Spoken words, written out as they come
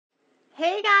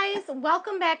Hey guys,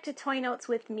 welcome back to Toy Notes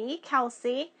with me,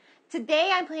 Kelsey. Today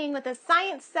I'm playing with a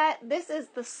science set. This is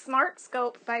the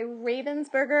Smartscope by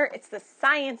Ravensburger. It's the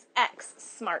Science X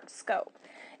Smartscope.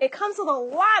 It comes with a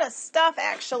lot of stuff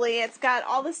actually. It's got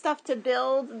all the stuff to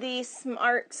build the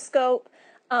Smartscope,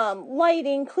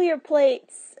 lighting, clear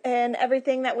plates, and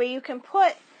everything. That way you can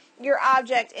put your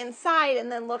object inside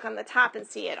and then look on the top and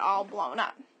see it all blown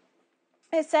up.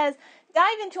 It says,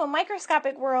 dive into a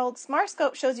microscopic world.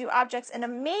 Smartscope shows you objects in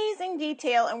amazing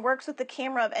detail and works with the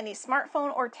camera of any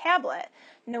smartphone or tablet.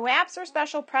 No apps or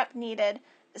special prep needed.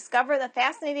 Discover the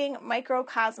fascinating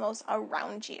microcosmos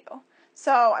around you.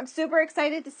 So I'm super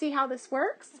excited to see how this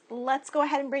works. Let's go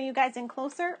ahead and bring you guys in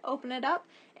closer, open it up,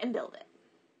 and build it.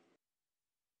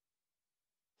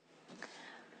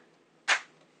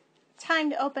 Time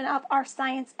to open up our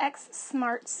Science X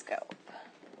Smartscope.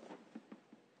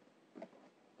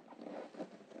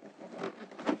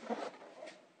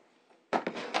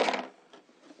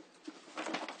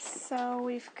 So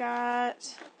we've got,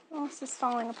 oh, this is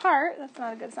falling apart. That's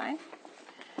not a good sign.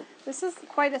 This is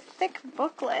quite a thick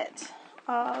booklet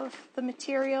of the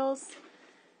materials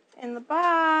in the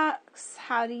box,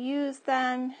 how to use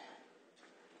them,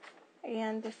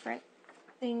 and different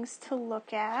things to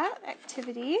look at,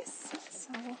 activities.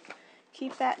 So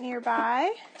keep that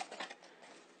nearby.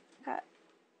 Got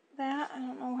that. I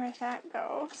don't know where that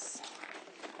goes.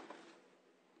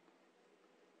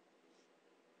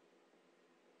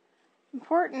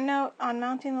 Important note on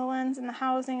mounting the lens in the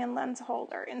housing and lens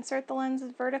holder. Insert the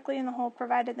lenses vertically in the hole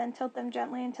provided, then tilt them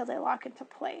gently until they lock into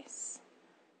place.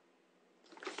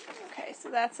 Okay, so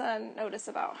that's a notice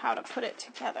about how to put it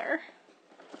together.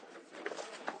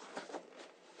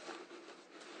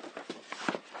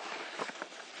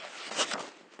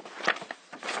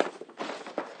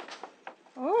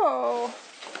 Oh,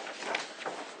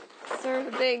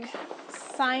 there's a big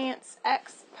Science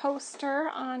X poster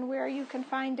on where you can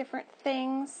find different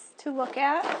things to look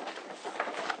at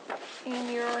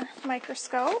in your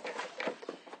microscope.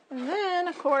 And then,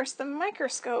 of course, the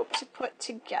microscope to put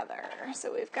together.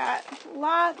 So we've got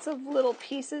lots of little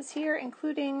pieces here,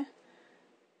 including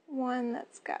one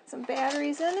that's got some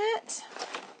batteries in it.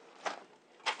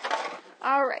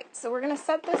 All right, so we're going to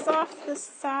set this off to the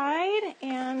side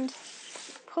and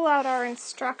pull out our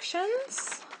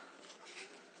instructions.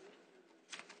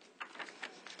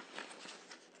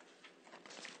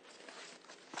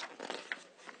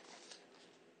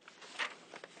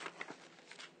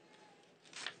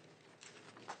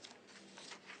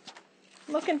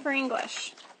 Looking for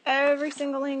English. Every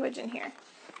single language in here.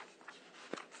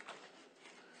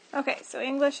 Okay, so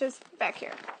English is back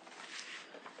here.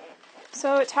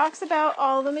 So it talks about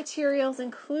all the materials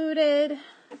included,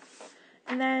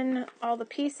 and then all the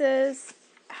pieces,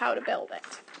 how to build it.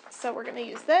 So we're going to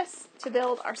use this to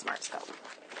build our Smartscope.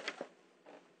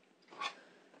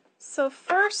 So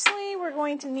firstly, we're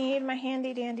going to need my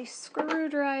handy dandy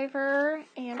screwdriver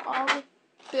and all the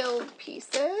build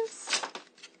pieces.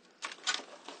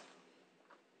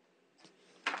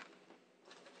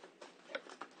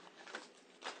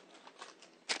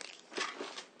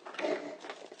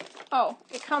 Oh,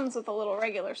 it comes with a little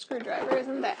regular screwdriver.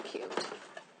 Isn't that cute?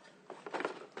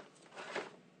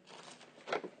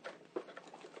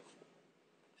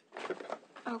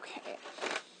 Okay, I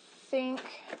think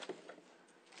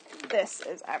this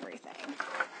is everything.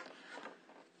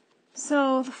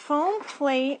 So the foam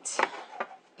plate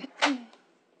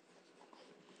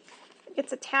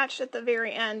gets attached at the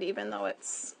very end, even though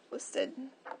it's listed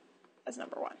as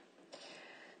number 1.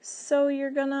 So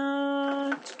you're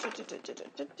gonna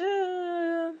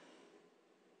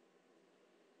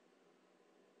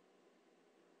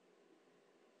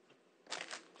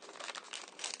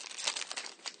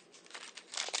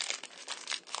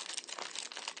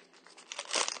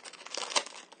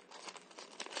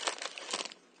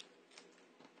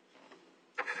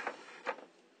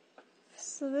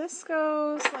so this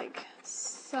goes like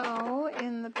so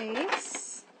in the base.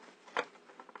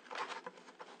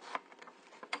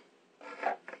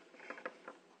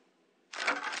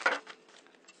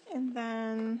 And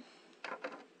then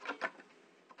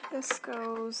this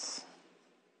goes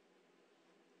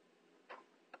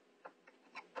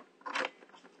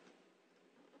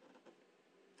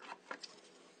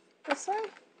this way.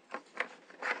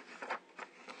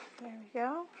 There we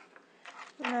go.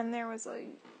 And then there was a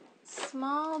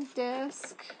small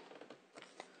disc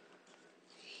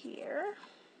here.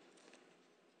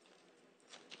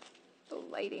 The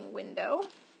lighting window.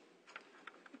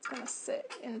 It's going to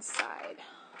sit inside.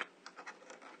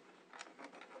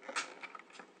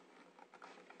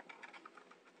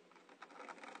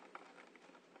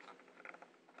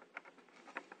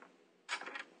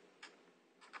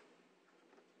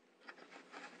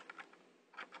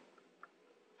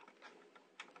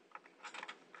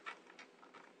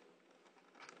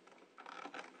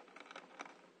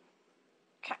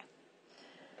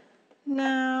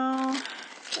 Now,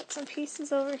 got some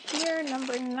pieces over here.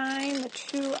 Number 9, the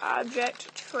 2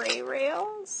 object tray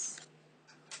rails.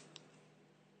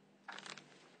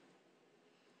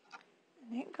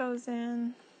 And it goes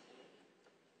in.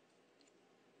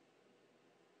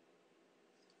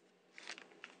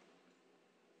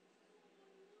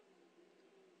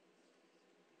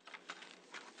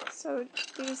 So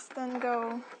these then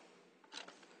go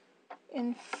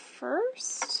in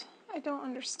first? I don't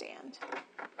understand.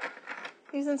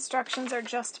 These instructions are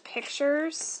just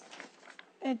pictures.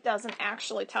 It doesn't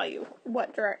actually tell you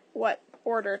what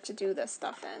order to do this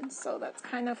stuff in, so that's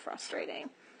kind of frustrating.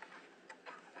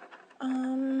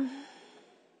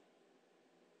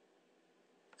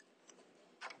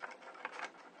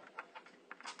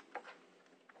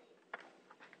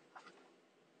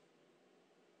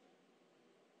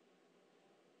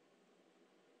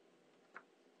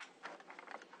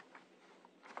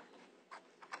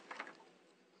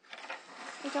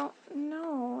 I don't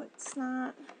know. It's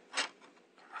not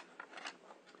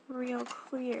real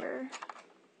clear.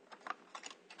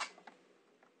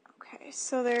 Okay,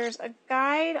 so there's a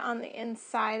guide on the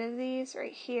inside of these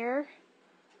right here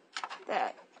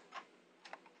that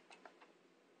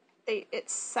it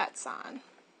sets on,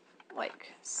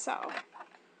 like so,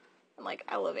 and like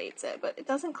elevates it, but it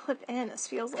doesn't clip in. This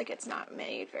feels like it's not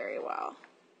made very well.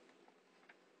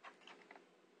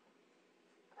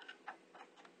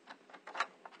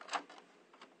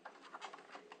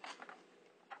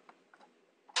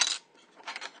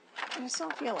 I just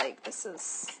don't feel like this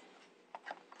is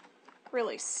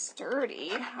really sturdy.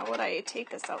 How would I take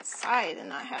this outside and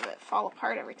not have it fall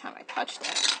apart every time I touched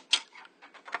it?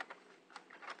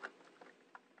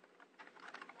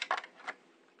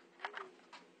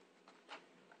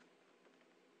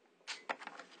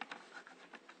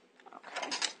 Okay,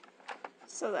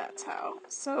 so that's how.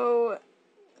 So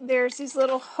there's these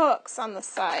little hooks on the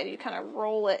side you kind of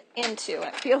roll it into, and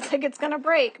it feels like it's going to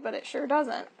break, but it sure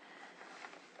doesn't.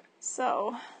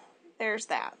 So there's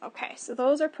that. Okay, so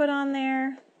those are put on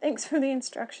there. Thanks for the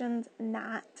instructions.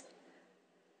 Not.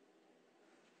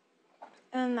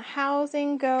 And the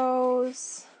housing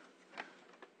goes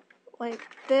like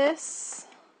this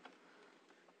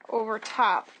over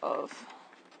top of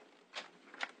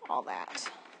all that.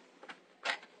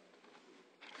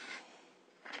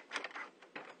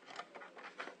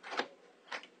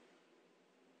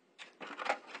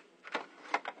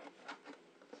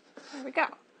 There we go.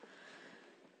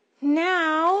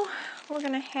 Now we're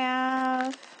going to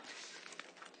have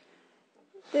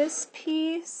this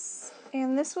piece,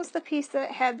 and this was the piece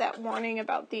that had that warning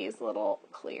about these little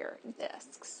clear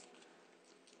discs.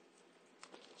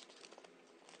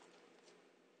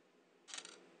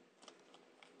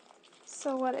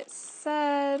 So what it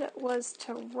said was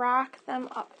to rock them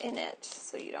up in it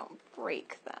so you don't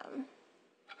break them.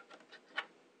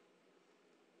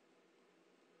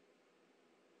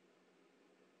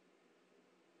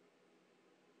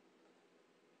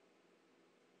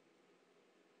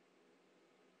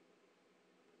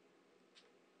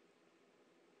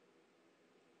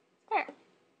 There.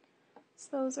 So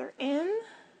those are in,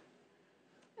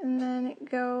 and then it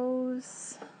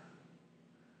goes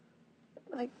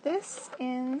like this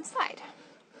inside.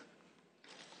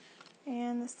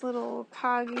 And this little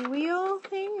coggy wheel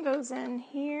thing goes in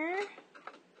here.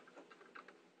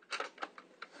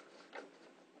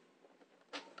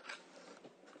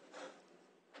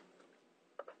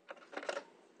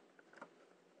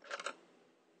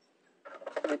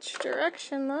 Which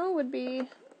direction, though, would be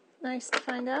nice to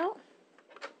find out.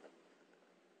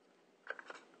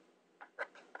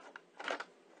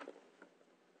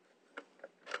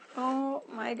 Oh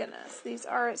my goodness, these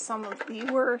are some of the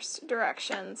worst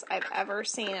directions I've ever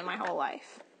seen in my whole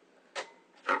life.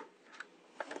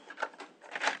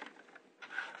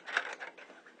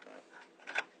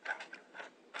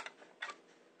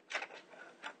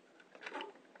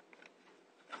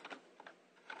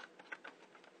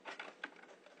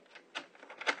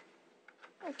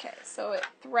 Okay, so it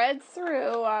threads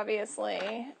through,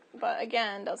 obviously, but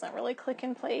again, doesn't really click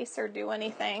in place or do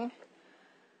anything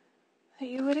that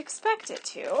you would expect it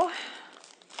to.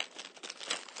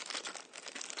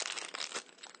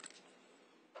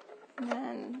 And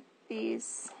then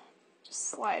these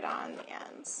just slide on the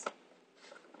ends.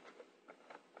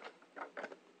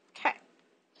 Okay.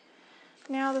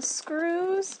 Now the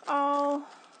screws all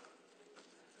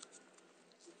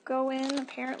go in,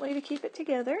 apparently, to keep it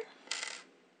together.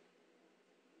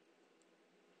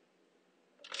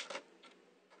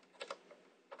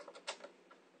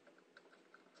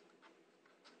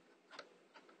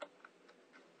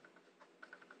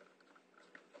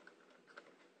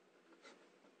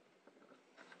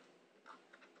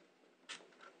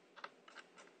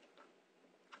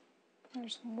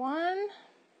 There's one.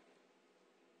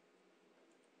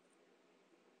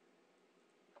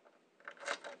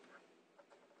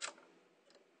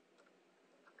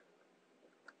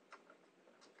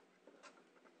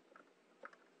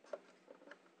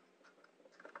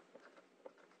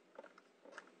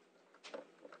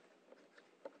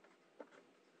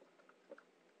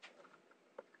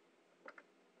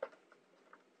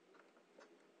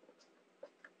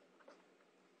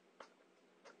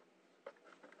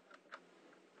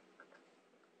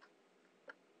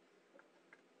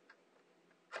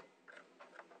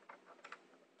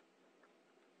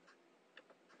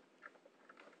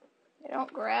 They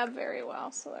don't grab very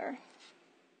well, so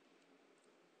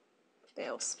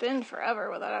they'll spin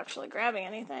forever without actually grabbing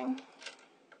anything.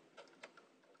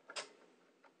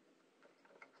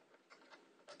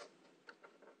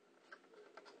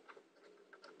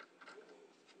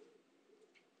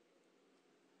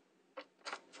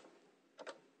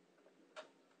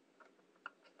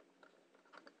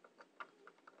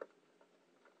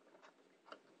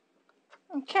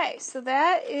 Okay, so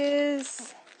that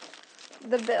is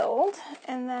the build,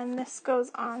 and then this goes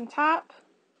on top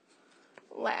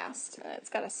last, and it's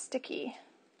got a sticky.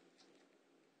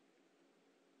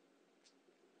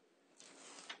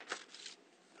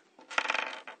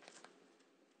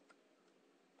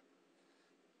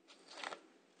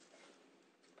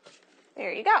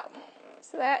 There you go.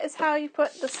 So that is how you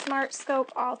put the Smartscope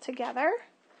all together.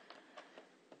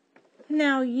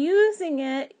 Now, using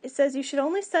it, it says you should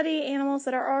only study animals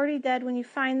that are already dead. When you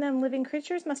find them, living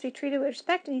creatures must be treated with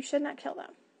respect and you should not kill them.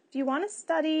 If you want to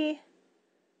study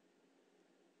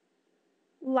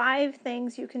live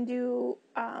things, you can do,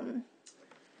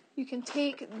 you can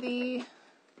take the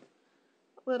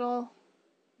little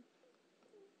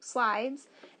slides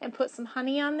and put some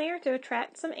honey on there to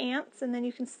attract some ants, and then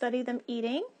you can study them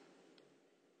eating.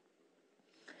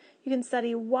 You can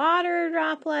study water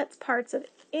droplets, parts of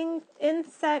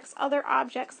insects, other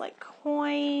objects like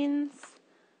coins,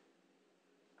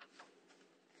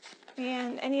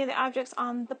 and any of the objects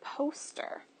on the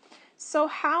poster. So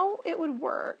how it would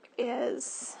work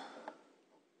is,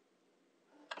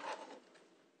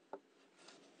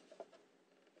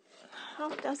 how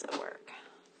does it work?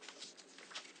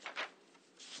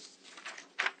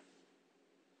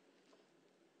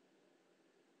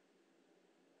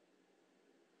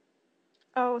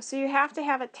 Oh, so you have to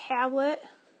have a tablet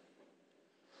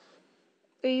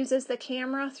that uses the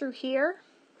camera through here.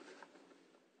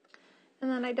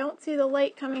 And then I don't see the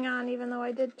light coming on even though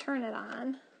I did turn it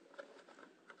on.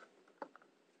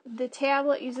 The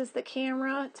tablet uses the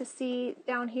camera to see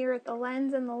down here at the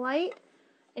lens and the light,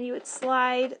 and you would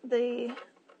slide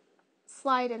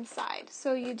inside.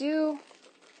 So you do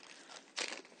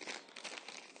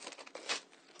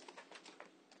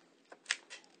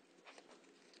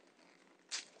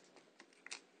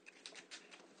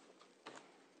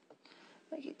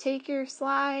like you take your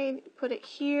slide, put it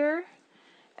here,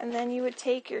 and then you would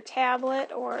take your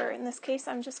tablet, or in this case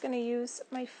I'm just going to use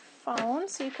my phone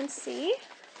so you can see.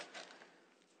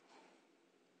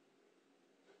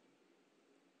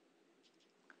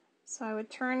 So I would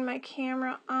turn my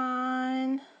camera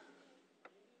on.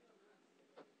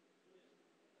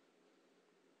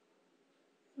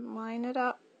 And line it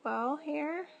up well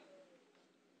here.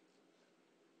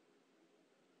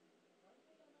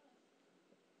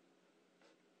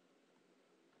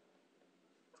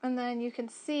 And then you can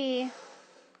see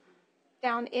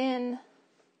down in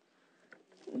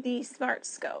the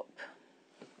Smartscope.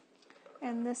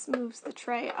 And this moves the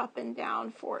tray up and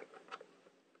down for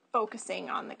focusing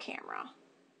on the camera.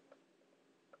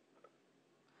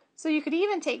 So you could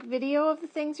even take video of the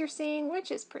things you're seeing, which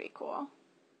is pretty cool.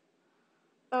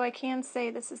 Though I can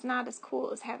say this is not as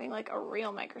cool as having like a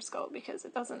real microscope because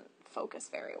it doesn't focus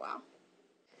very well.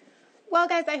 Well,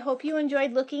 guys, I hope you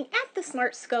enjoyed looking at the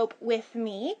Smartscope with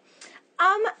me.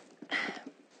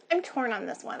 I'm torn on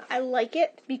this one. I like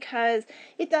it because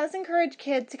it does encourage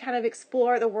kids to kind of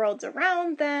explore the worlds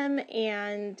around them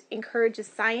and encourages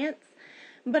science.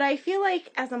 But I feel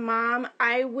like as a mom,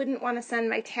 I wouldn't want to send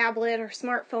my tablet or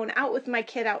smartphone out with my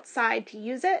kid outside to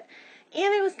use it.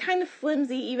 And it was kind of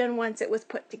flimsy even once it was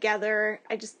put together.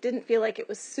 I just didn't feel like it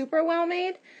was super well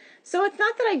made. So it's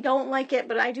not that I don't like it,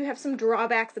 but I do have some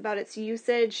drawbacks about its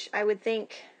usage. I would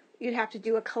think you'd have to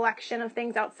do a collection of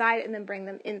things outside and then bring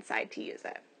them inside to use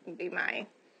it, would be my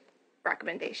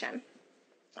recommendation.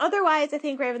 Otherwise, I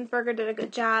think Ravensburger did a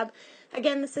good job.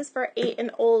 Again, this is for 8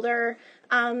 and older.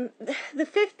 The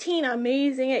 15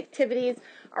 amazing activities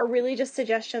are really just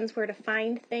suggestions where to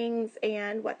find things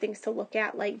and what things to look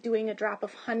at, like doing a drop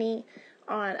of honey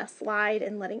on a slide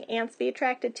and letting ants be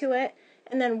attracted to it.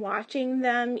 and then watching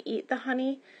them eat the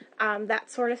honey, that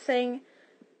sort of thing.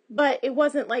 But it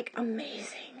wasn't like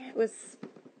amazing. It was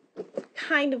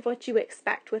kind of what you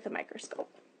expect with a microscope.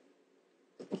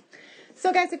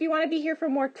 So guys, if you want to be here for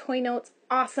more Toy Notes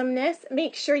awesomeness,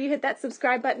 make sure you hit that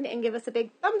subscribe button and give us a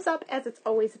big thumbs up, as it's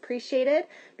always appreciated.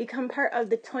 Become part of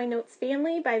the Toy Notes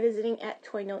family by visiting at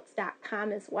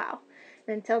toynotes.com as well.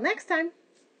 And until next time,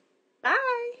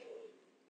 bye!